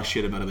 like, oh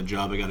shit, I'm out of a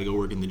job. I got to go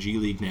work in the G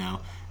League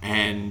now.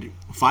 And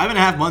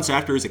 5.5 months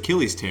after his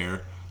Achilles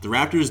tear, the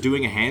Raptor is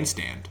doing a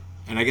handstand.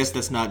 And I guess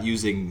that's not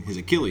using his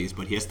Achilles,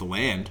 but he has to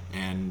land.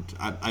 And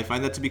I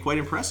find that to be quite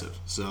impressive.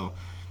 So.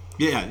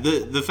 Yeah,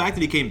 the fact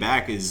that he came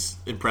back is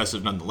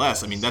impressive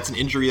nonetheless. I mean, that's an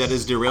injury that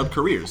has derailed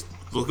careers.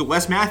 Look at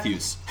Wes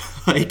Matthews.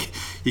 Like,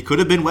 he could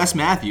have been Wes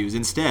Matthews.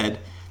 Instead,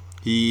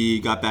 he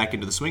got back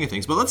into the swing of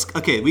things. But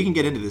we can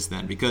get into this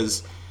then,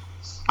 because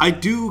I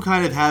do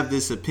kind of have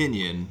this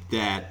opinion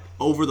that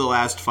over the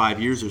last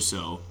 5 years or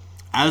so,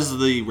 as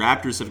the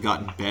Raptors have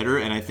gotten better,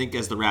 and I think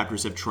as the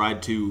Raptors have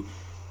tried to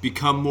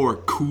become more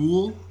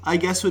cool, I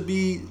guess would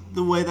be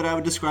the way that I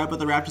would describe what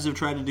the Raptors have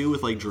tried to do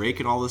with like Drake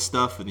and all this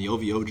stuff and the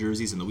OVO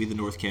jerseys and the We the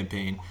North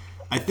campaign.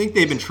 I think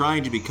they've been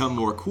trying to become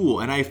more cool,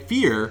 and I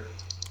fear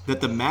that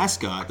the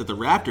mascot, that the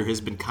Raptor,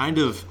 has been kind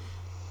of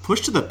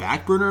pushed to the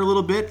back burner a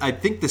little bit. I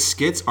think the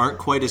skits aren't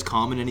quite as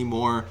common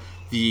anymore.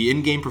 the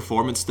in-game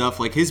performance stuff.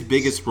 Like, his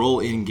biggest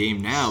role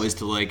in-game now is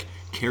to, like,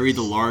 carry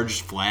the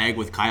large flag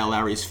with Kyle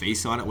Lowry's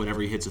face on it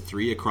whenever he hits a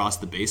three across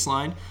the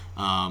baseline.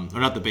 Or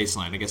not the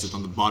baseline, I guess it's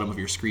on the bottom of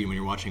your screen when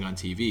you're watching on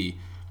TV.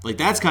 Like,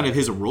 that's kind of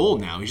his role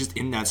now. He's just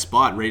in that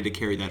spot ready to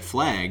carry that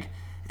flag.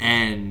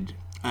 And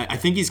I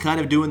think he's kind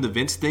of doing the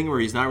Vince thing where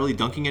he's not really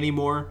dunking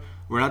anymore.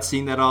 We're not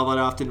seeing that all that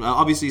often.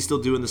 Obviously, he's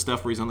still doing the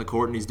stuff where he's on the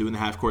court and he's doing the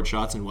half-court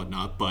shots and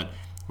whatnot, but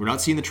we're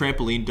not seeing the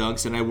trampoline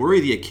dunks. And I worry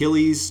the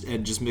Achilles,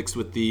 and just mixed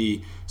with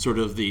the sort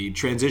of the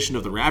transition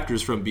of the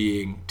Raptors from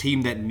being a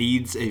team that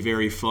needs a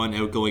very fun,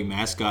 outgoing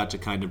mascot to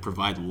kind of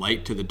provide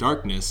light to the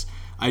darkness,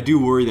 I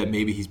do worry that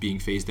maybe he's being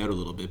phased out a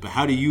little bit. But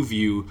how do you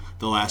view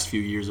the last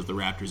few years of the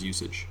Raptors'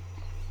 usage?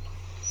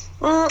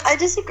 I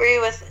disagree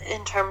with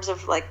in terms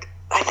of, like,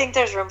 I think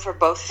there's room for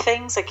both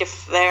things. Like,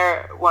 if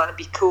they want to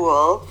be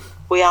cool,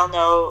 we all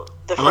know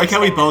the first I like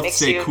how we thing both that makes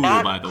say you cool,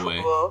 not by the way.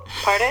 cool.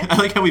 Pardon? I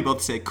like how we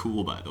both say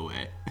cool, by the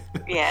way.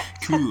 Yeah.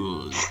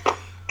 Cool.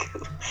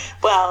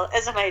 Well,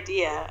 as an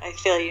idea, I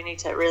feel you need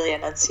to really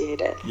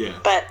enunciate it. Yeah.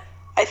 But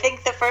I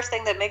think the first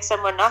thing that makes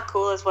someone not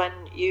cool is when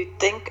you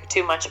think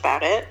too much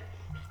about it,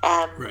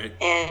 right,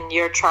 and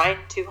you're trying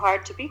too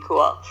hard to be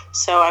cool.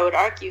 So I would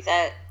argue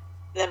that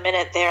the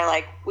minute they're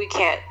like, we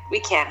can't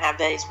have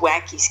these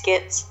wacky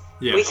skits.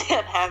 Yeah. We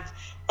can't have,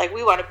 like,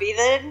 we want to be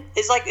the,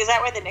 is that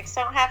why the Knicks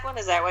don't have one?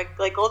 Is that why,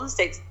 like, Golden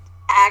State's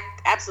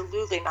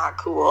absolutely not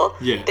cool?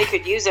 Yeah. They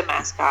could use a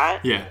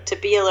mascot to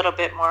be a little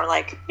bit more,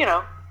 like, you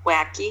know,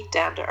 wacky,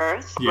 down to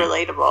earth,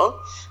 relatable.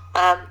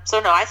 So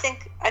no, I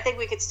think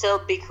we could still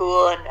be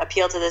cool and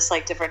appeal to this,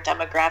 like, different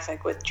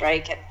demographic with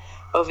Drake and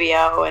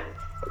OVO and,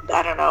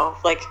 I don't know,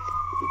 like,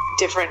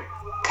 different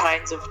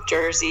kinds of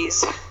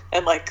jerseys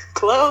and, like,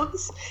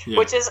 clothes,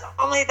 which is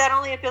only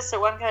appeals to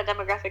one kind of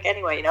demographic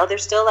anyway. You know,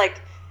 there's still,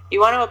 like, you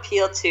want to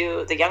appeal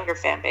to the younger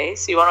fan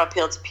base. You want to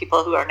appeal to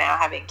people who are now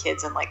having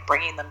kids and, like,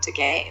 bringing them to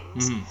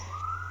games.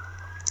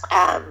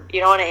 Mm-hmm.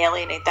 You don't want to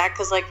alienate that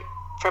because, like,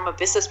 from a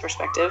business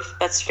perspective,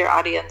 that's your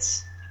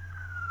audience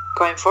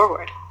going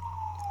forward.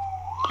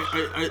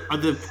 Are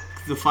the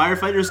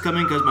firefighters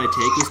coming because my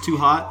take is too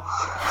hot?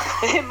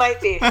 It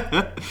might be.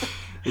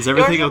 Is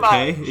everything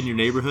okay in your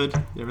neighborhood?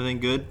 Everything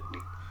good?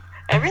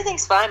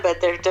 Everything's fine, but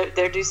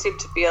there do seem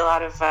to be a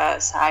lot of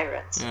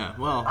sirens. Yeah,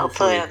 well,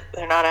 hopefully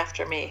they're not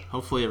after me.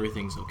 Hopefully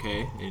everything's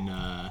okay in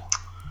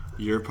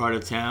your part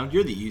of town.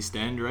 You're the East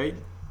End, right?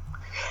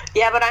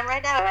 Yeah, but I'm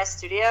right now in my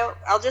studio.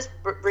 I'll just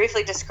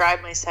briefly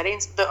describe my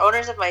settings. The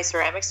owners of my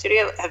ceramic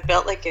studio have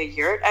built, like, a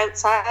yurt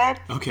outside.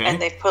 Okay.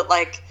 And they've put,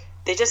 like,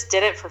 they just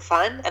did it for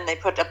fun, and they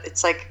put up,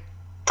 it's, like,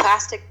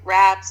 plastic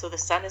wrap so the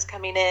sun is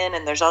coming in,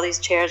 and there's all these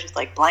chairs with,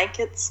 like,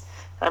 blankets.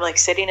 I'm, like,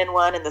 sitting in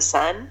one in the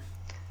sun.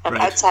 I'm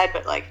outside,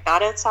 but, like,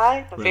 not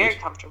outside. I'm very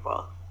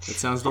comfortable. That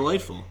sounds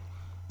delightful.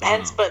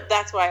 Hence, but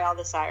that's why all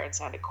the sirens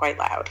sounded quite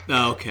loud.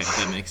 Oh, okay,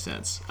 that makes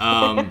sense.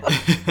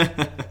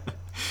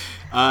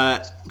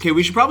 Okay,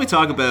 we should probably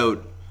talk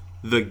about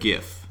the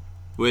GIF,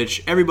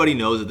 which everybody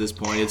knows at this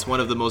point. It's one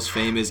of the most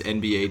famous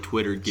NBA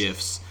Twitter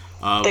GIFs.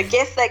 The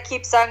GIF that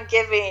keeps on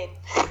giving.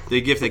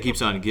 The GIF that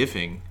keeps on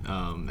gifting,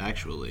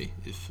 actually,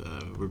 if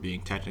we're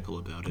being technical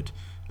about it.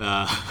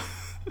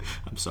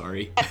 I'm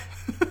sorry.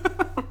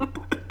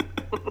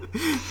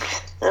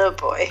 Oh,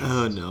 boy.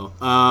 Oh, no.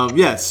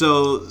 Yeah,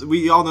 so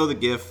we all know the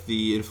GIF,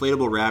 the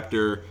inflatable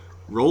Raptor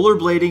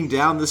rollerblading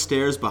down the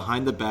stairs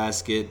behind the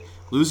basket,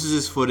 loses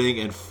his footing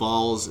and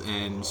falls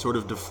and sort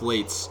of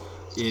deflates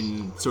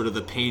in sort of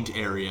the paint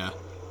area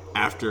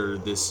after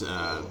this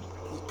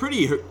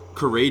pretty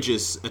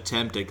courageous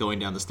attempt at going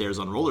down the stairs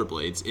on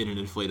rollerblades in an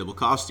inflatable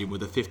costume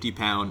with a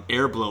 50-pound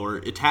air blower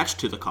attached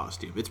to the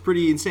costume. It's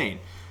pretty insane.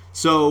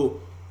 So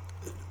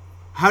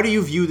how do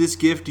you view this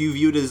GIF? Do you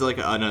view it as like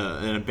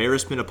an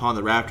embarrassment upon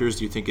the Raptors?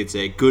 Do you think it's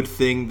a good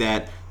thing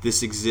that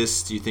this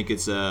exists? Do you think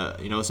it's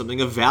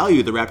something of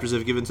value the Raptors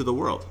have given to the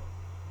world?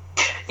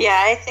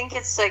 Yeah, I think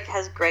it's like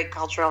has great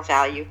cultural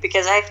value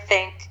because I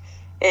think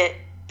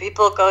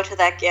people go to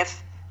that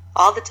GIF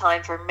all the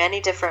time for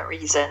many different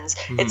reasons.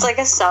 Mm-hmm. It's like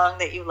a song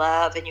that you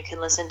love and you can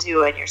listen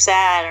to when you're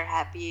sad or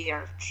happy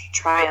or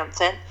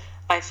triumphant.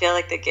 I feel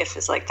like the GIF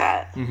is like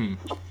that.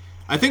 Mm-hmm.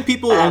 I think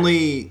people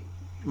only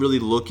really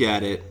look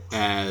at it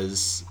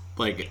as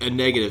like a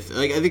negative.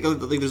 Like I think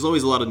like there's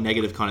always a lot of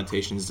negative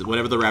connotations.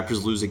 Whenever the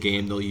Raptors lose a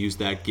game, they'll use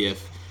that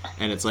GIF.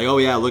 And it's like, oh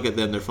yeah, look at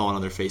them, they're falling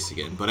on their face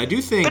again. But I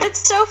do think... But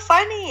it's so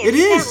funny. If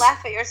you can't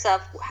laugh at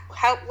yourself,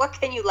 what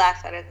can you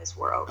laugh at in this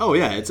world? Oh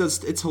yeah,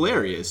 it's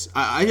hilarious.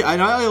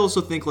 I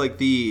also think like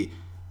the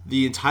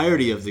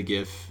entirety of the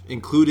GIF,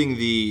 including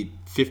the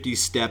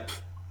 50-step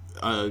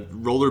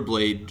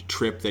rollerblade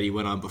trip that he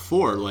went on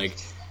before, like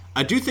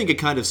I do think it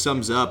kind of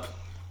sums up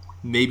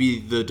maybe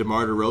the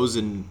DeMar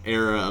DeRozan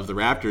era of the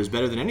Raptors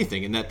better than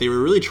anything, in that they were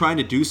really trying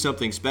to do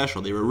something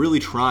special. They were really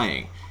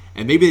trying.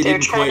 And maybe they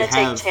didn't quite have...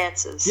 They were trying to take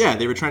chances. Yeah,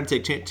 they were trying to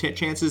take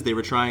chances. They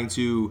were trying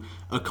to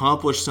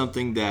accomplish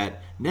something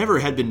that never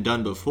had been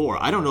done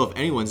before. I don't know if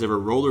anyone's ever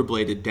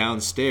rollerbladed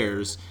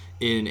downstairs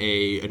in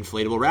a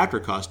inflatable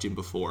Raptor costume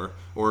before,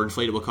 or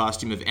inflatable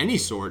costume of any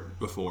sort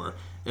before.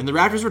 And the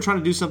Raptors were trying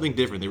to do something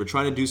different. They were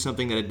trying to do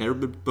something that had never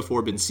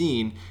before been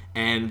seen,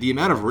 and the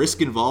amount of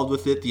risk involved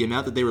with it, the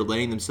amount that they were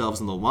laying themselves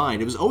on the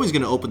line, it was always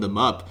going to open them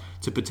up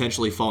to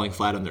potentially falling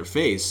flat on their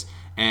face.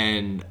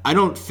 And I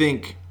don't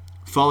think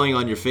falling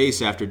on your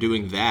face after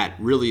doing that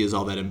really is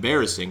all that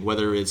embarrassing,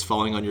 whether it's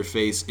falling on your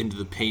face into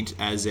the paint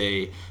as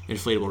a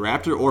inflatable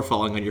Raptor or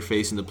falling on your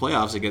face in the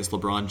playoffs against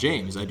LeBron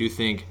James. I do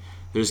think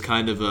there's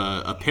kind of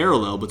a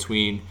parallel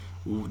between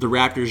the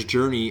Raptors'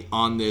 journey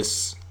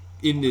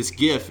in this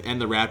GIF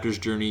and the Raptors'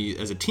 journey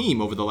as a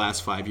team over the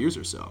last 5 years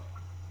or so.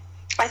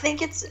 I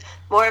think it's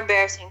more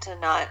embarrassing to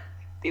not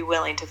be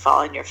willing to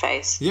fall on your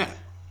face. Yeah.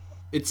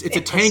 It's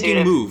a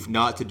tanking move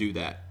not to do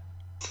that.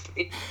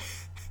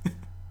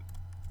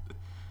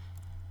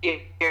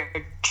 Your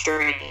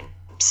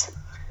dreams.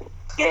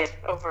 Get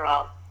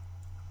overall.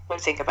 When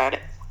you think about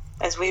it.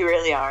 As we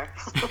really are.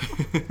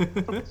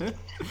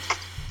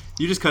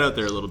 You just cut out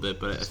there a little bit,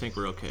 but I think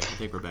we're okay. I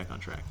think we're back on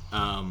track.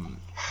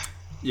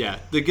 Yeah,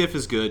 the GIF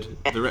is good.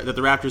 That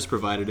the Raptors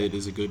provided it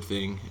is a good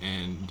thing,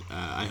 and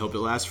I hope it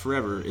lasts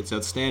forever. It's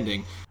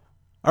outstanding.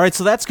 All right,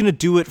 so that's going to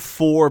do it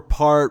for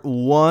part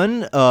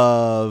 1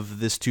 of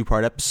this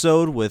 2-part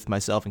episode with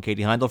myself and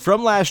Katie Heindl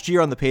from last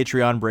year on the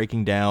Patreon,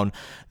 breaking down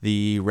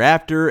the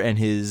Raptor and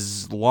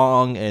his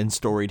long and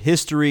storied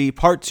history.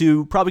 Part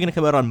 2 probably going to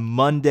come out on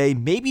Monday,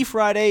 maybe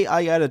Friday.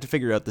 I got to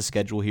figure out the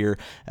schedule here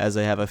as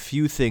I have a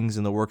few things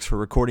in the works for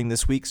recording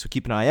this week, so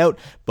keep an eye out.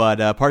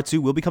 But part 2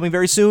 will be coming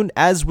very soon,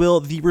 as will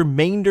the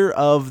remainder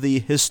of the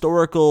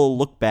historical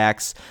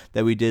look-backs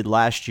that we did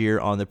last year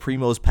on the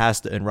Primos,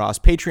 Pasta, and Ross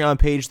Patreon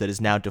page that is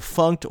now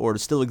defunct or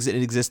still in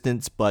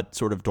existence but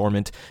sort of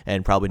dormant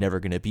and probably never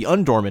going to be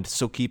undormant,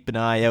 so keep an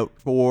eye out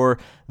for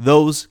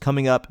those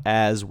coming up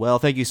as well.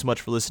 Thank you so much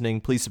for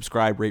listening. Please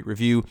subscribe, rate,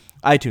 review,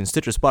 iTunes,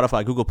 Stitcher,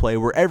 Spotify, Google Play,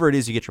 wherever it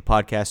is you get your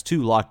podcast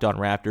to Locked On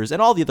Raptors and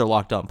all the other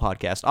Locked On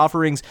podcast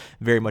offerings.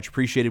 Very much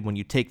appreciated when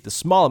you take the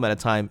small amount of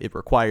time it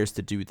requires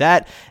to do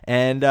that.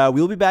 And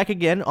we'll be back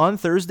again on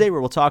Thursday where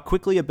we'll talk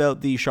quickly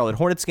about the Charlotte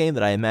Hornets game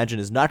that I imagine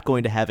is not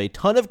going to have a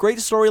ton of great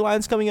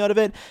storylines coming out of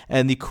it.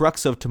 And the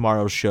crux of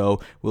tomorrow's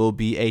show will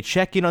be a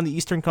check-in on the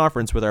Eastern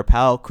Conference with our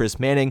pal Chris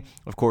Manning.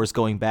 Of course,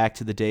 going back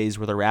to the days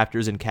where the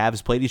Raptors and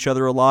Cavs played each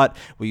other a lot.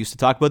 We used to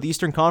talk about the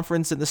Eastern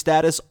Conference and the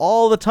status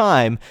all the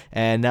time,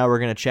 and now we're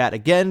going to chat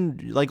again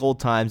like old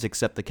times,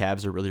 except the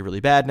Cavs are really, really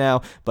bad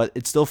now. But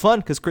it's still fun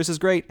because Chris is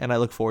great, and I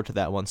look forward to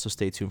that one, so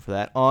stay tuned for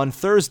that on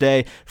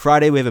Thursday.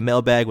 Friday, we have a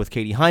mailbag with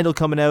Katie Heindl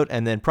coming out,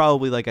 and then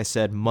probably, like I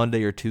said,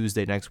 Monday or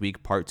Tuesday next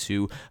week, part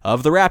 2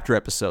 of the Raptor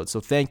episode. So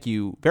thank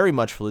you very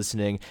much for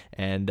listening,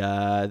 and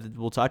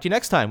we'll talk to you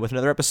next time with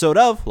another episode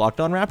of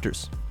Locked On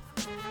Raptors.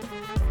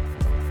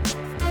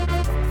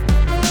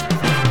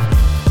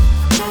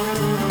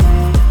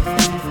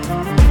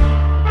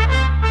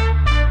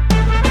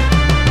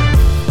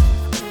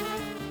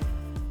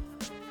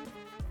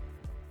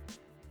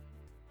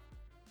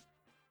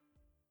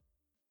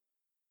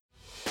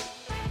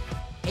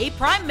 Hey,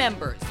 Prime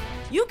members,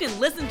 you can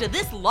listen to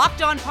this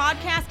Locked On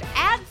podcast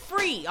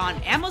ad-free on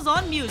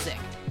Amazon Music.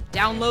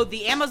 Download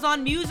the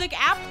Amazon Music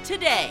app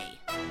today.